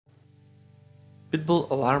PITBULL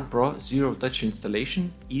Alarm Pro Zero Touch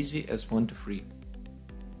Installation, easy as 1 to 3.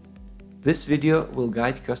 This video will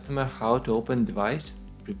guide customer how to open device,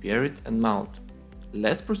 prepare it and mount.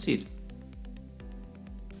 Let's proceed.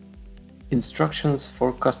 Instructions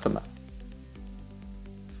for customer.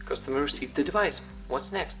 Customer received the device.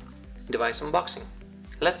 What's next? Device unboxing.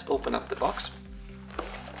 Let's open up the box.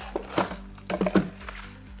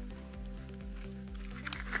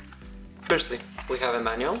 Firstly, we have a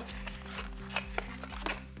manual.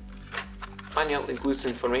 Manual includes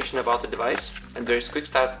information about the device and there is quick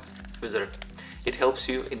start wizard. It helps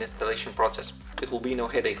you in the installation process. It will be no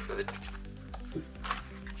headache for it.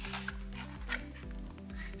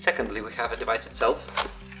 Secondly, we have a device itself.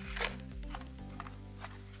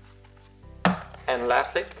 And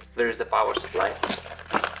lastly, there is a power supply.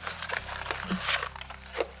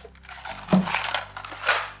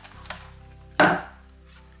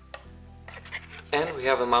 And we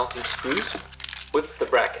have a mounting screws with the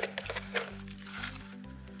bracket.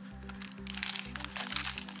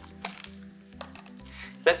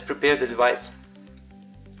 Let's prepare the device.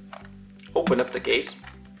 Open up the case.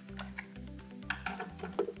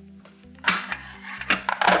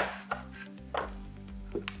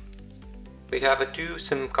 We have two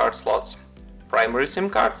SIM card slots, primary SIM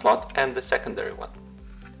card slot and the secondary one.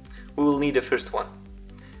 We will need the first one.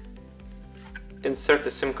 Insert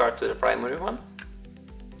the SIM card to the primary one.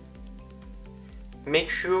 Make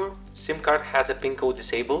sure SIM card has a PIN code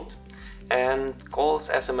disabled and calls,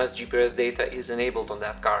 SMS, GPS data is enabled on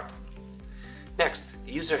that card. Next,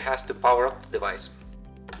 the user has to power up the device.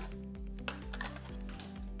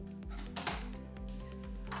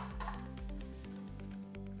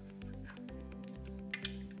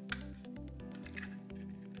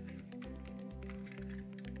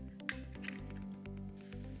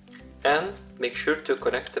 And make sure to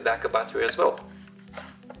connect the backup battery as well.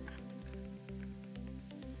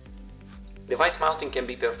 Device mounting can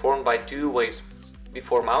be performed by two ways.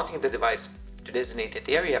 Before mounting the device to designated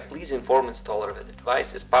area, please inform installer that the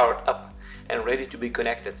device is powered up and ready to be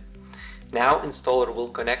connected. Now installer will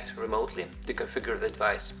connect remotely to configure the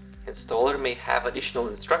device. Installer may have additional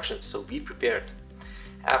instructions, so be prepared.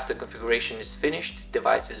 After configuration is finished,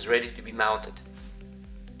 device is ready to be mounted.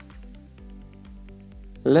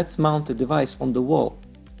 Let's mount the device on the wall.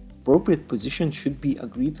 Appropriate position should be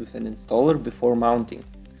agreed with an installer before mounting.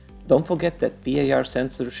 Don't forget that PIR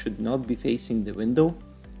sensor should not be facing the window,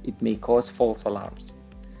 it may cause false alarms.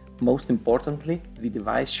 Most importantly, the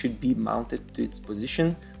device should be mounted to its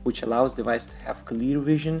position, which allows the device to have clear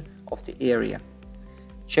vision of the area.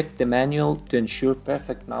 Check the manual to ensure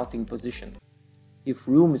perfect mounting position. If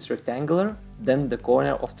room is rectangular, then the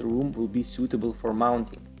corner of the room will be suitable for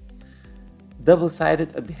mounting.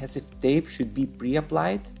 Double-sided adhesive tape should be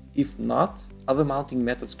pre-applied. If not, other mounting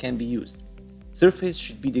methods can be used. Surface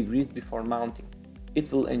should be degreased before mounting. It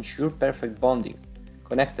will ensure perfect bonding.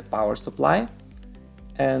 Connect the power supply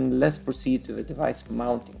and let's proceed to the device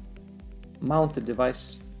mounting. Mount the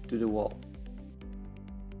device to the wall.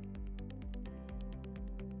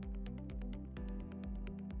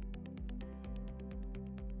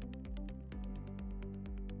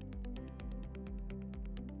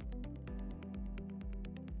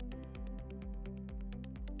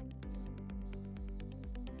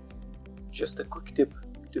 Just a quick tip,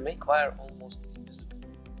 to make wire almost invisible.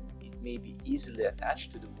 It may be easily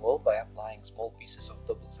attached to the wall by applying small pieces of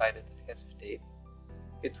double-sided adhesive tape.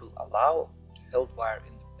 It will allow to hold wire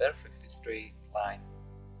in the perfectly straight line.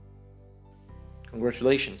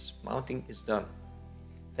 Congratulations, mounting is done.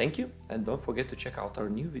 Thank you and don't forget to check out our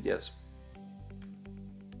new videos.